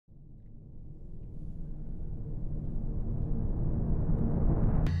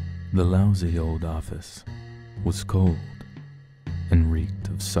The lousy old office was cold and reeked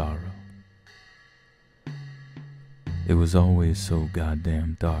of sorrow. It was always so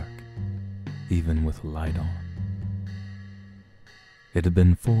goddamn dark, even with light on. It had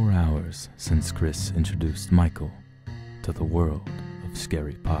been 4 hours since Chris introduced Michael to the world of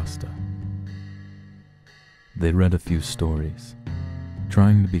scary pasta. They read a few stories,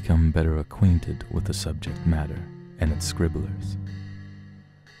 trying to become better acquainted with the subject matter and its scribblers.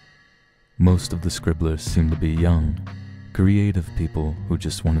 Most of the scribblers seemed to be young, creative people who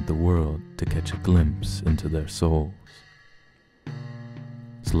just wanted the world to catch a glimpse into their souls.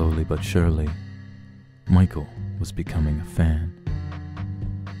 Slowly but surely, Michael was becoming a fan.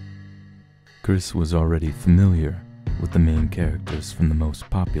 Chris was already familiar with the main characters from the most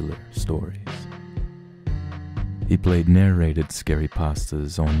popular stories. He played narrated scary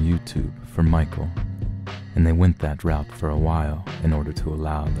pastas on YouTube for Michael, and they went that route for a while in order to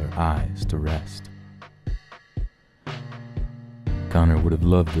allow their eyes to rest. Connor would have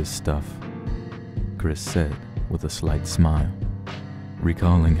loved this stuff, Chris said with a slight smile,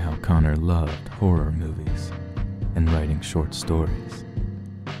 recalling how Connor loved horror movies and writing short stories.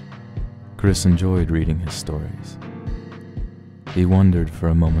 Chris enjoyed reading his stories. He wondered for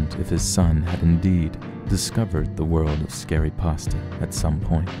a moment if his son had indeed discovered the world of scary pasta at some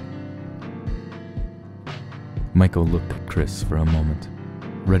point. Michael looked at Chris for a moment,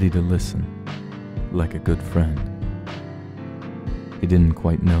 ready to listen, like a good friend. He didn't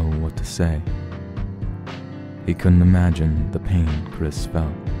quite know what to say. He couldn't imagine the pain Chris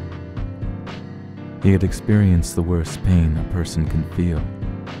felt. He had experienced the worst pain a person can feel.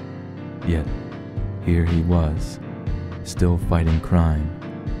 Yet, here he was, still fighting crime,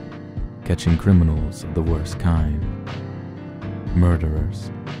 catching criminals of the worst kind.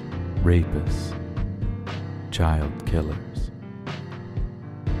 Murderers, rapists, child killers.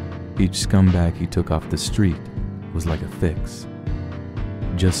 Each scumbag he took off the street was like a fix,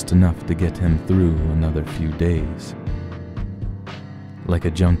 just enough to get him through another few days, like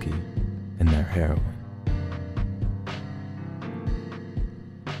a junkie in their heroin.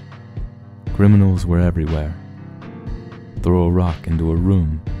 Criminals were everywhere. Throw a rock into a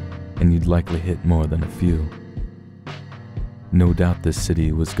room and you'd likely hit more than a few. No doubt this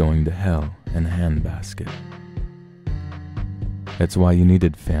city was going to hell in a handbasket. That's why you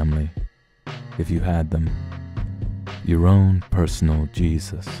needed family, if you had them. Your own personal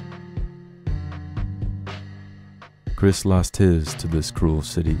Jesus. Chris lost his to this cruel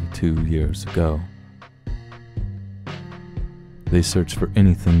city 2 years ago. They searched for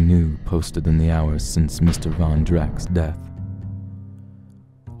anything new posted in the hours since Mr. Von Drack's death.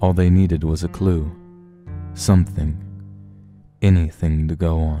 All they needed was a clue, something, anything to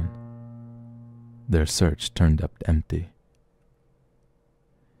go on. Their search turned up empty.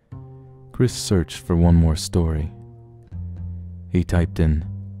 Chris searched for one more story. He typed in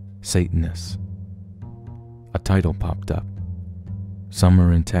Satanist. A title popped up,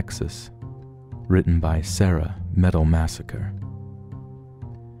 Summer in Texas, written by Sarah Metal Massacre.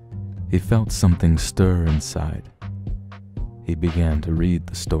 He felt something stir inside. He began to read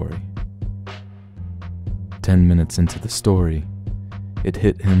the story. 10 minutes into the story, it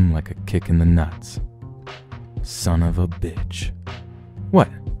hit him like a kick in the nuts. Son of a bitch. What?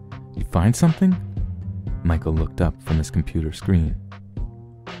 You find something? Michael looked up from his computer screen.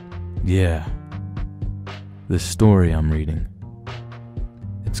 Yeah. This story I'm reading.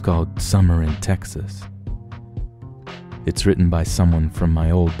 It's called Summer in Texas. It's written by someone from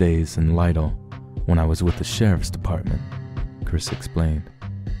my old days in Lytle when I was with the sheriff's department, Chris explained.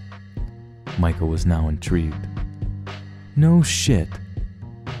 Michael was now intrigued. No shit.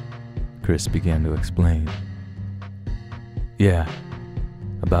 Chris began to explain. Yeah.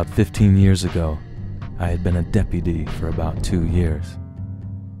 About 15 years ago, I had been a deputy for about 2 years.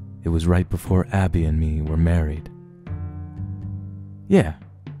 It was right before Abby and me were married. Yeah,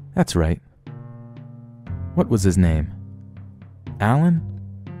 that's right. What was his name? Alan?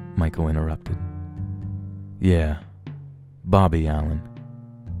 Michael interrupted. Yeah, Bobby Allen.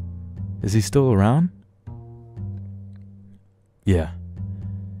 Is he still around? Yeah,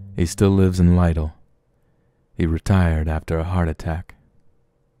 he still lives in Lytle. He retired after a heart attack.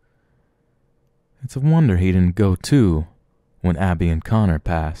 It's a wonder he didn't go too when Abby and Connor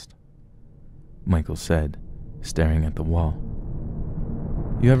passed, Michael said, staring at the wall.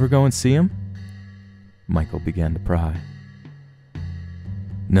 You ever go and see him? Michael began to pry.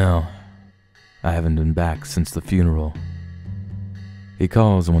 No, I haven't been back since the funeral. He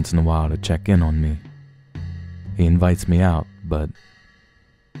calls once in a while to check in on me. He invites me out, but...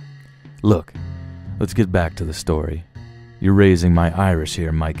 Look, let's get back to the story. You're raising my Irish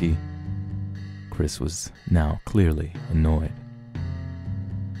here, Mikey. Chris was now clearly annoyed.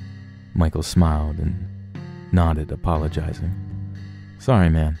 Michael smiled and nodded, apologizing. Sorry,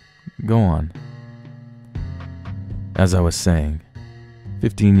 man. Go on. As I was saying,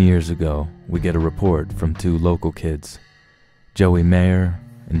 15 years ago, we get a report from 2 local kids, Joey Mayer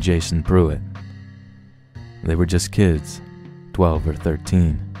and Jason Pruitt. They were just kids, 12 or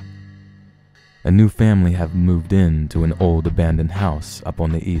 13. A new family have moved in to an old abandoned house up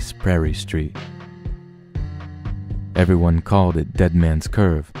on the East Prairie Street. Everyone called it Dead Man's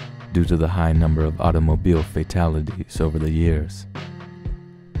Curve due to the high number of automobile fatalities over the years.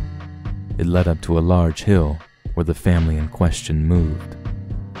 It led up to a large hill where the family in question moved.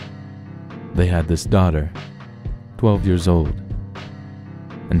 They had this daughter, 12 years old,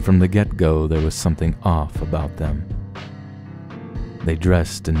 and from the get-go there was something off about them. They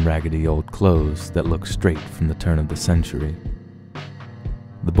dressed in raggedy old clothes that looked straight from the turn of the century.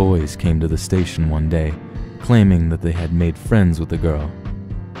 The boys came to the station one day, claiming that they had made friends with the girl,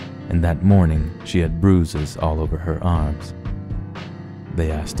 and that morning she had bruises all over her arms.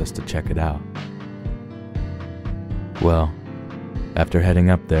 They asked us to check it out. Well, after heading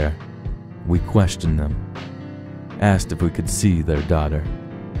up there, we questioned them, asked if we could see their daughter.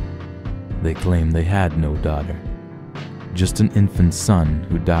 They claimed they had no daughter, just an infant son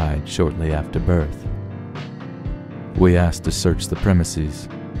who died shortly after birth. We asked to search the premises.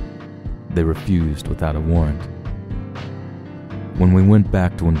 They refused without a warrant. When we went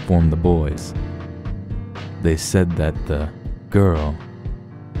back to inform the boys, they said that the girl,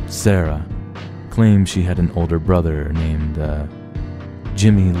 Sarah, claimed she had an older brother named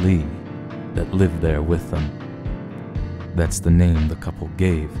Jimmy Lee that lived there with them. That's the name the couple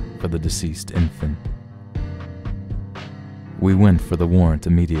gave for the deceased infant. We went for the warrant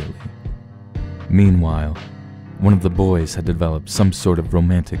immediately. Meanwhile, one of the boys had developed some sort of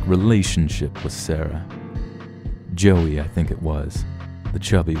romantic relationship with Sarah. Joey, I think it was, the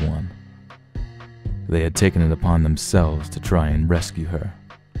chubby one. They had taken it upon themselves to try and rescue her.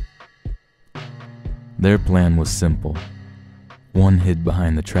 Their plan was simple. One hid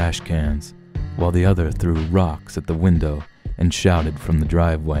behind the trash cans, while the other threw rocks at the window and shouted from the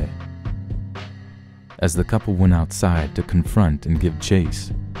driveway. As the couple went outside to confront and give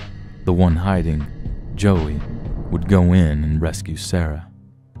chase, the one hiding, Joey, would go in and rescue Sarah.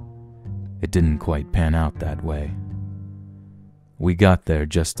 It didn't quite pan out that way. We got there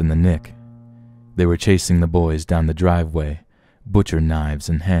just in the nick. They were chasing the boys down the driveway, butcher knives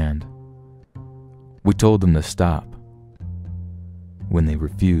in hand. We told them to stop. When they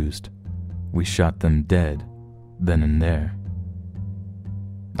refused, we shot them dead then and there.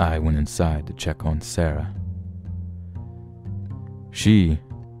 I went inside to check on Sarah. She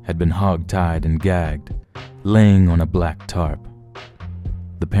had been hog-tied and gagged, laying on a black tarp.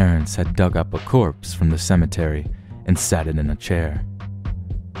 The parents had dug up a corpse from the cemetery and sat it in a chair.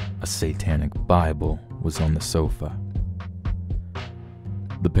 A satanic Bible was on the sofa.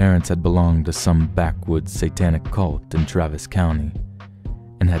 The parents had belonged to some backwoods satanic cult in Travis County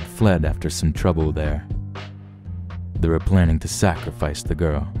and had fled after some trouble there. They were planning to sacrifice the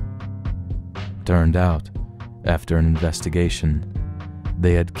girl. Turned out, after an investigation,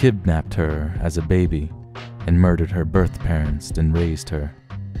 they had kidnapped her as a baby and murdered her birth parents and raised her.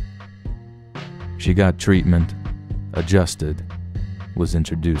 She got treatment, adjusted, was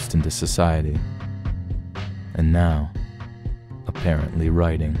introduced into society, and now, apparently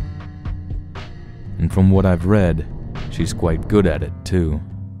writing. And from what I've read, she's quite good at it too.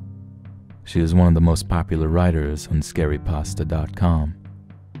 She is one of the most popular writers on Creepypasta.com.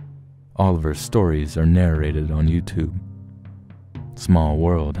 All of her stories are narrated on YouTube. Small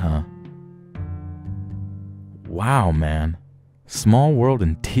world, huh? Wow, man. Small world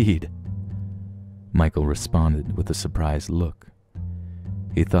indeed. Michael responded with a surprised look.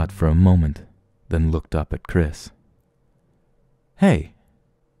 He thought for a moment, then looked up at Chris. Hey,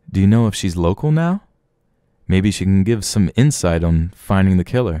 do you know if she's local now? Maybe she can give some insight on finding the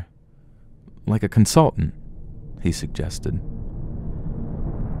killer. Like a consultant, he suggested.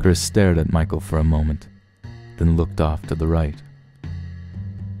 Chris stared at Michael for a moment, then looked off to the right.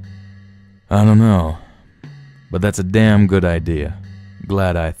 I don't know, but that's a damn good idea.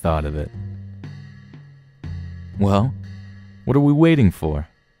 Glad I thought of it. Well, what are we waiting for?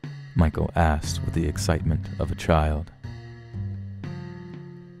 Michael asked with the excitement of a child.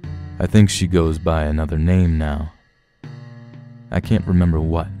 I think she goes by another name now. I can't remember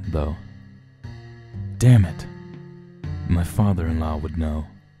what, though. Damn it. My father-in-law would know.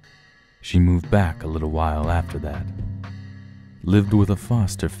 She moved back a little while after that. Lived with a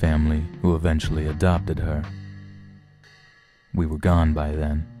foster family who eventually adopted her. We were gone by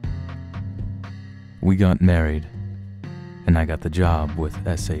then. We got married, and I got the job with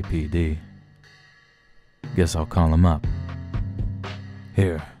SAPD. Guess I'll call him up.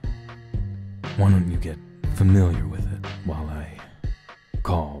 Here, why don't you get familiar with it while I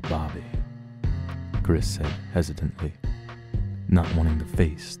call Bobby? Chris said hesitantly, not wanting to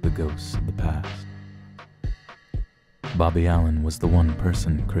face the ghosts of the past. Bobby Allen was the one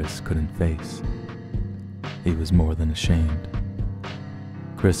person Chris couldn't face. He was more than ashamed.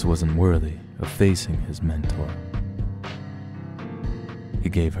 Chris wasn't worthy of facing his mentor. He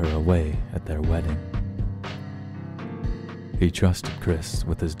gave her away at their wedding. He trusted Chris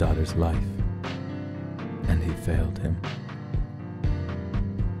with his daughter's life, and he failed him.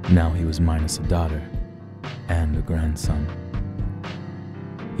 Now he was minus a daughter and a grandson.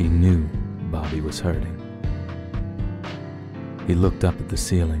 He knew Bobby was hurting. He looked up at the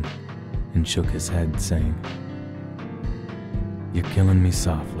ceiling and shook his head, saying, "You're killing me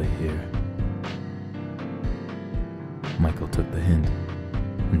softly here." Michael took the hint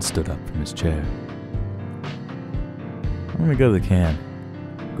and stood up from his chair. "I'm gonna go to the can,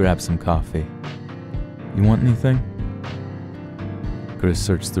 grab some coffee. You want anything?" Chris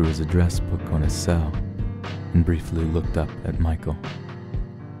searched through his address book on his cell and briefly looked up at Michael.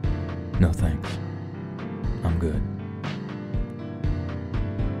 "No thanks. I'm good."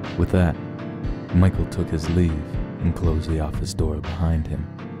 With that, Michael took his leave and closed the office door behind him.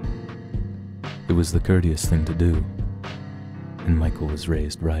 It was the courteous thing to do, and Michael was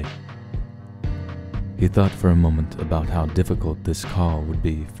raised right. He thought for a moment about how difficult this call would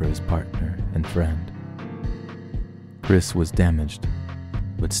be for his partner and friend. Chris was damaged,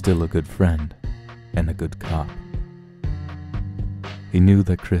 but still a good friend and a good cop. He knew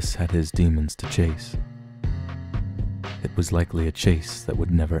that Chris had his demons to chase. It was likely a chase that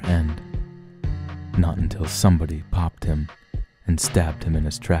would never end, not until somebody popped him and stabbed him in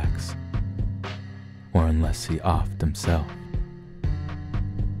his tracks, or unless he offed himself.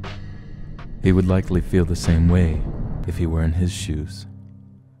 He would likely feel the same way if he were in his shoes,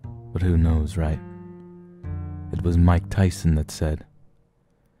 but who knows, right? It was Mike Tyson that said,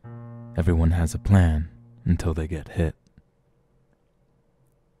 "Everyone has a plan until they get hit."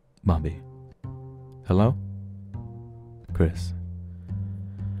 Bobby. "Hello?" Chris.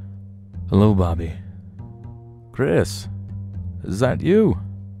 "Hello, Bobby." "Chris, is that you,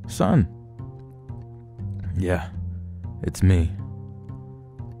 son?" "Yeah, it's me.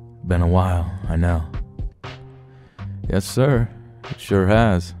 Been a while, I know." "Yes, sir, it sure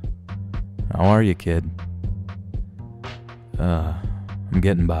has. How are you, kid?" I'm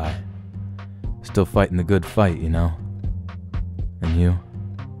getting by. Still fighting the good fight, you know." "And you?"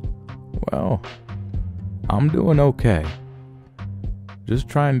 "Well, I'm doing okay. Just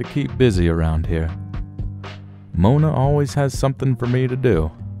trying to keep busy around here. Mona always has something for me to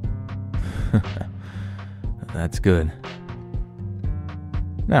do." "That's good.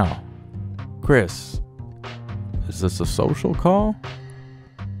 Now, Chris, is this a social call?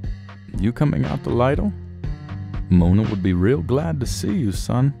 You coming out to Lytle? Mona would be real glad to see you,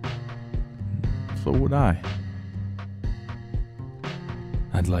 son. So would I."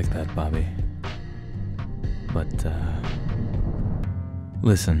 "I'd like that, Bobby. But,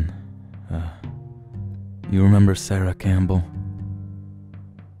 listen, you remember Sarah Campbell?"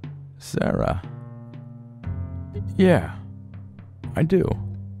 "Sarah? Yeah, I do.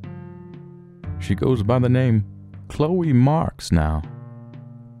 She goes by the name Chloe Marks now.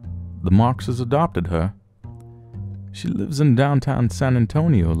 The Markses adopted her. She lives in downtown San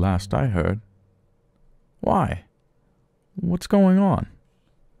Antonio, last I heard. Why? What's going on?"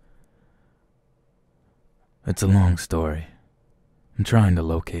 "It's a long story. I'm trying to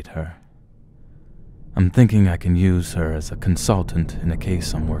locate her. I'm thinking I can use her as a consultant in a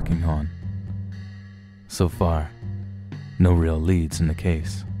case I'm working on. So far, no real leads in the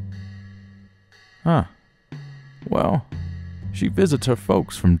case." "Huh. Well, she visits her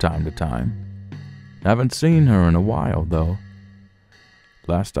folks from time to time. Haven't seen her in a while, though.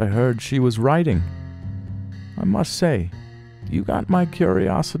 Last I heard, she was writing. I must say, you got my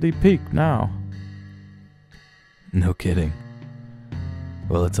curiosity piqued now." "No kidding.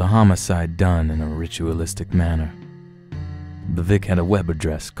 Well, it's a homicide done in a ritualistic manner. The Vic had a web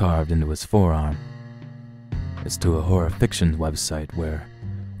address carved into his forearm. It's to a horror fiction website where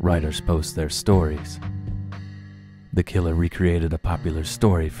writers post their stories. The killer recreated a popular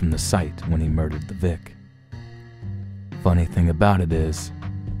story from the site when he murdered the Vic. Funny thing about it is,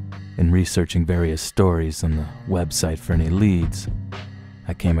 in researching various stories on the website for any leads,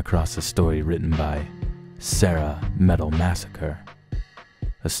 I came across a story written by Sarah Metal Massacre,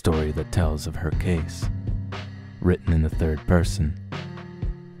 a story that tells of her case, written in the third person.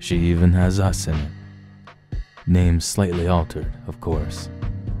 She even has us in it. Name's slightly altered, of course,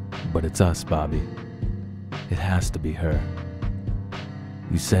 but it's us, Bobby. It has to be her.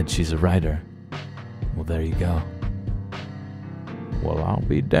 You said she's a writer. Well, there you go. Well, I'll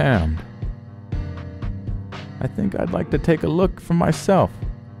be damned. I think I'd like to take a look for myself.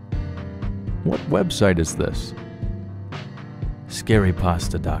 What website is this?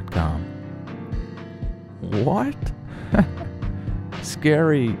 Scarypasta.com. What?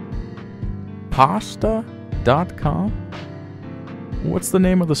 Scarypasta.com? What's the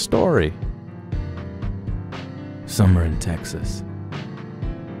name of the story? Summer in Texas.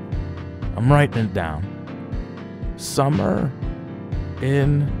 I'm writing it down. Summer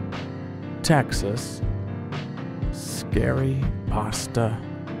in Texas.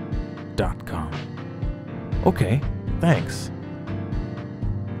 Scarypasta.com. Okay, thanks.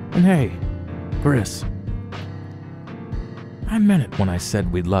 And hey, Chris, I meant it when I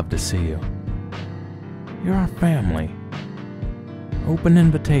said we'd love to see you. You're our family. Open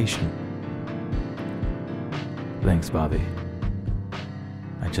invitation. Thanks, Bobby.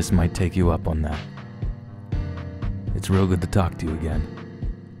 I just might take you up on that. It's real good to talk to you again.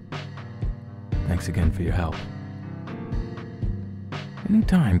 Thanks again for your help.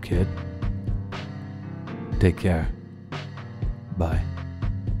 Anytime, kid. Take care. Bye.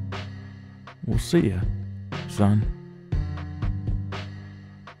 We'll see ya, son.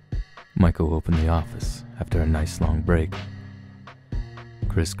 Michael opened the office after a nice long break.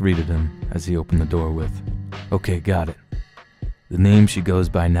 Chris greeted him as he opened the door with, "Okay, got it. The name she goes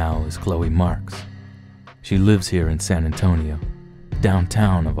by now is Chloe Marks. She lives here in San Antonio,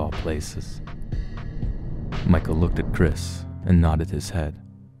 downtown of all places." Michael looked at Chris and nodded his head.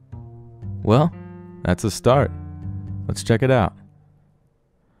 "Well, that's a start. Let's check it out."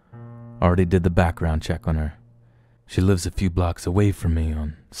 Already did the background check on her. She lives a few blocks away from me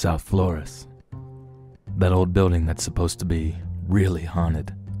on South Flores. That old building that's supposed to be really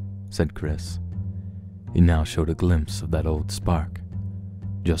haunted, said Chris. He now showed a glimpse of that old spark,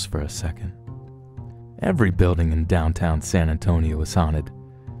 just for a second. Every building in downtown San Antonio is haunted.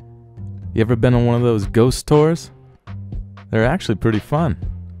 You ever been on one of those ghost tours? They're actually pretty fun,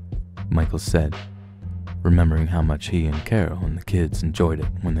 Michael said, remembering how much he and Carol and the kids enjoyed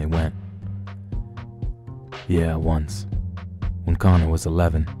it when they went. Yeah, once, when Connor was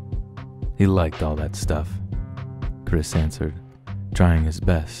 11. He liked all that stuff, Chris answered, trying his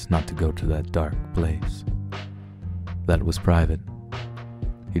best not to go to that dark place. That was private.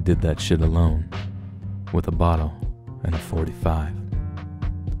 He did that shit alone, with a bottle and a .45.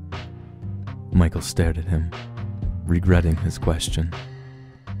 Michael stared at him, regretting his question.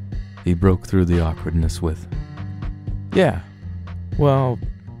 He broke through the awkwardness with, "Yeah, well,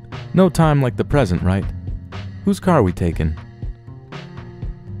 no time like the present, right? Whose car are we taking?"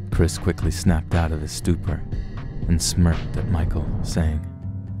 Chris quickly snapped out of his stupor and smirked at Michael, saying,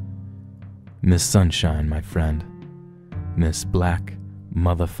 "Miss Sunshine, my friend. Miss Black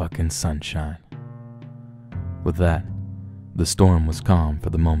Motherfucking Sunshine." With that, the storm was calm for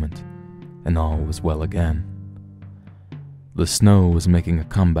the moment, and all was well again. The snow was making a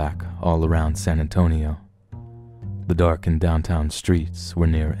comeback all around San Antonio. The darkened downtown streets were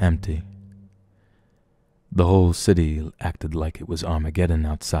near empty. The whole city acted like it was Armageddon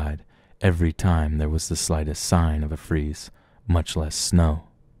outside every time there was the slightest sign of a freeze, much less snow.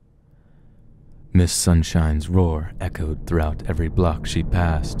 Miss Sunshine's roar echoed throughout every block she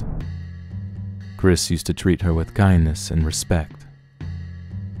passed. Chris used to treat her with kindness and respect.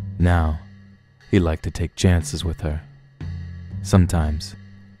 Now, he liked to take chances with her. Sometimes,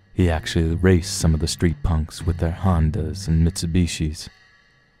 he actually raced some of the street punks with their Hondas and Mitsubishis.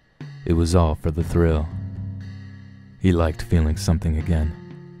 It was all for the thrill. He liked feeling something again,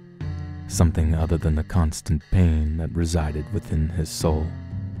 something other than the constant pain that resided within his soul.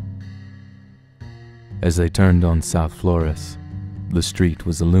 As they turned on South Flores, the street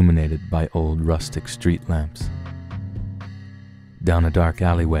was illuminated by old rustic street lamps. Down a dark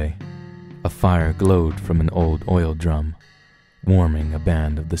alleyway, a fire glowed from an old oil drum, warming a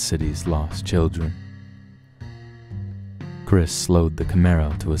band of the city's lost children. Chris slowed the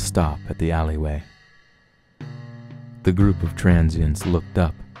Camaro to a stop at the alleyway. The group of transients looked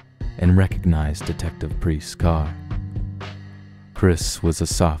up and recognized Detective Priest's car. Chris was a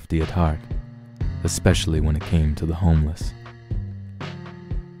softy at heart, especially when it came to the homeless.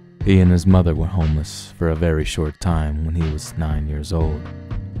 He and his mother were homeless for a very short time when he was 9 years old.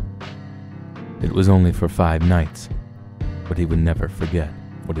 It was only for 5 nights, but he would never forget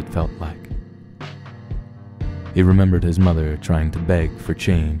what it felt like. He remembered his mother trying to beg for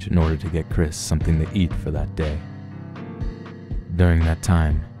change in order to get Chris something to eat for that day. During that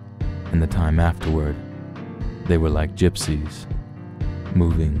time, and the time afterward, they were like gypsies,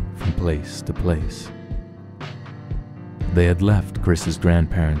 moving from place to place. They had left Chris's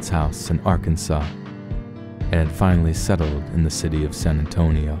grandparents' house in Arkansas and had finally settled in the city of San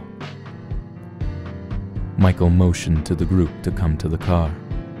Antonio. Michael motioned to the group to come to the car.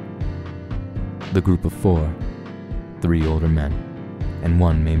 The group of 4, 3 older men, and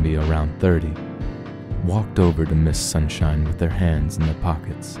one maybe around 30, walked over to Miss Sunshine with their hands in their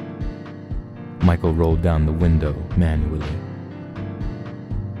pockets. Michael rolled down the window manually.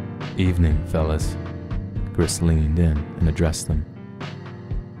 "Evening, fellas." Chris leaned in and addressed them.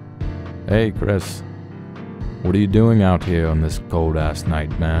 "Hey, Chris. What are you doing out here on this cold-ass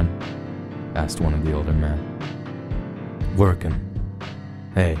night, man?" asked one of the older men. "Working.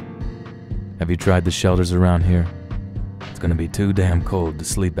 Hey, have you tried the shelters around here? It's gonna be too damn cold to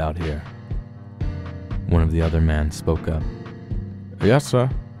sleep out here." One of the other men spoke up. "Yes, sir.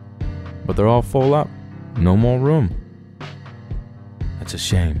 But they're all full up. No more room." "That's a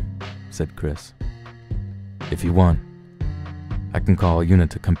shame," said Chris. "If you want, I can call a unit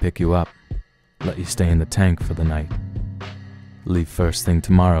to come pick you up, let you stay in the tank for the night. Leave first thing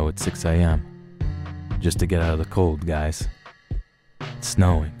tomorrow at 6 a.m. Just to get out of the cold, guys. It's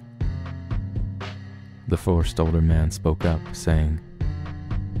snowing." The first older man spoke up, saying,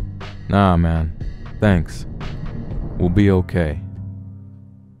 "Nah, man, thanks. We'll be okay.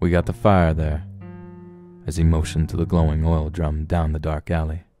 We got the fire there," as he motioned to the glowing oil drum down the dark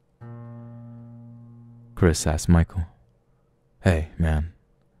alley. Chris asked Michael, "Hey, man,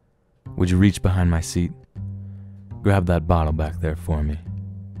 would you reach behind my seat? Grab that bottle back there for me."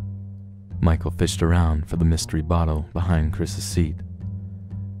 Michael fished around for the mystery bottle behind Chris's seat,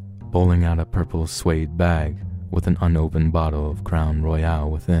 pulling out a purple suede bag with an unopened bottle of Crown Royale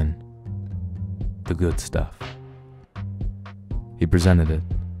within. The good stuff. He presented it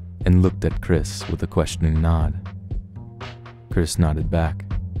and looked at Chris with a questioning nod. Chris nodded back,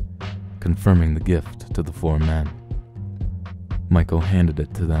 confirming the gift to the 4 men. Michael handed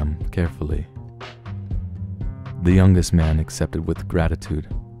it to them carefully. The youngest man accepted with gratitude.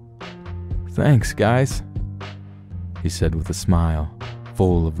 "Thanks, guys," he said with a smile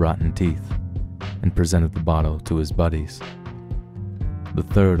full of rotten teeth, and presented the bottle to his buddies. The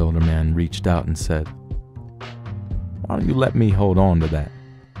third older man reached out and said, "Why don't you let me hold on to that?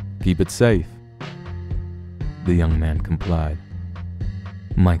 Keep it safe." The young man complied.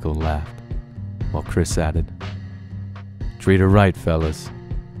 Michael laughed, while Chris added, "Treat her right, fellas.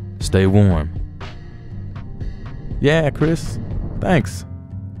 Stay warm." "Yeah, Chris, thanks."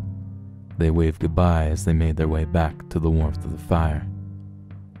 They waved goodbye as they made their way back to the warmth of the fire.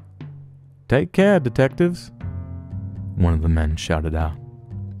 "Take care, detectives," one of the men shouted out.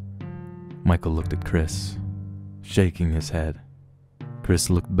 Michael looked at Chris, shaking his head. Chris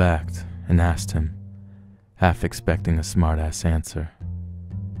looked back and asked him, half expecting a smart-ass answer.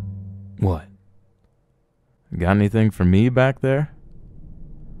 "What? Got anything for me back there?"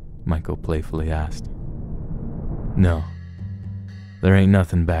 Michael playfully asked. "No, there ain't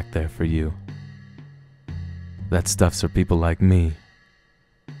nothing back there for you. That stuff's for people like me,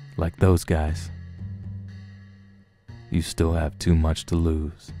 like those guys. You still have too much to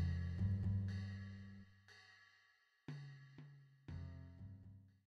lose."